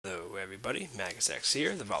everybody, Maguz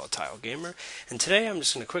here, the Volatile Gamer, and today I'm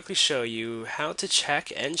just going to quickly show you how to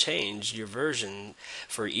check and change your version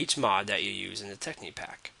for each mod that you use in the Technic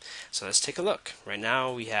pack. So let's take a look. Right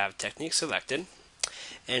now we have Technic selected,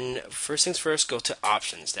 and first things first, go to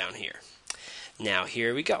Options down here. Now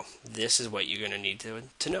here we go. This is what you're going to need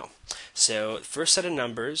to know. So first set of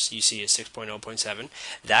numbers you see is 6.0.7.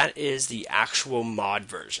 That is the actual mod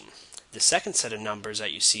version. The second set of numbers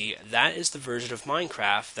that you see, that is the version of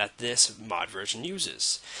Minecraft that this mod version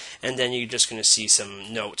uses. And then you're just going to see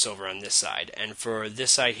some notes over on this side. And for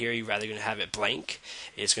this side here, you're rather going to have it blank.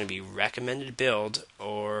 It's going to be recommended build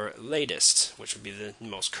or latest, which would be the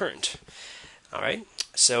most current. Alright,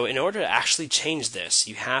 so in order to actually change this,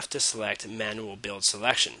 you have to select manual build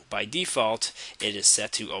selection. By default, it is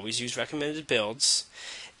set to always use recommended builds,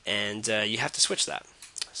 and you have to switch that.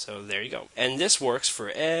 So there you go. And this works for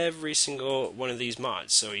every single one of these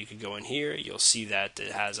mods. So you could go in here, you'll see that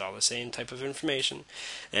it has all the same type of information.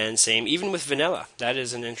 And same even with vanilla. That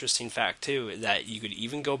is an interesting fact too, that you could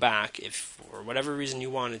even go back if for whatever reason you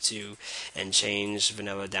wanted to and change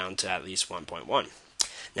vanilla down to at least 1.1.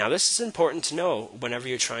 Now this is important to know whenever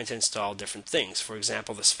you're trying to install different things. For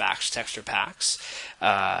example, the Sphax texture packs,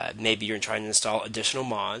 maybe you're trying to install additional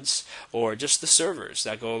mods, or just the servers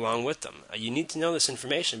that go along with them. You need to know this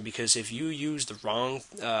information because if you use the wrong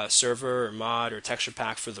server or mod or texture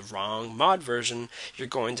pack for the wrong mod version, you're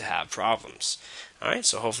going to have problems. Alright,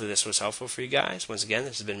 so hopefully this was helpful for you guys. Once again,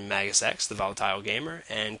 this has been Maguz, the Volatile Gamer,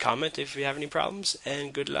 and comment if you have any problems,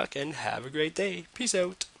 and good luck and have a great day. Peace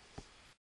out.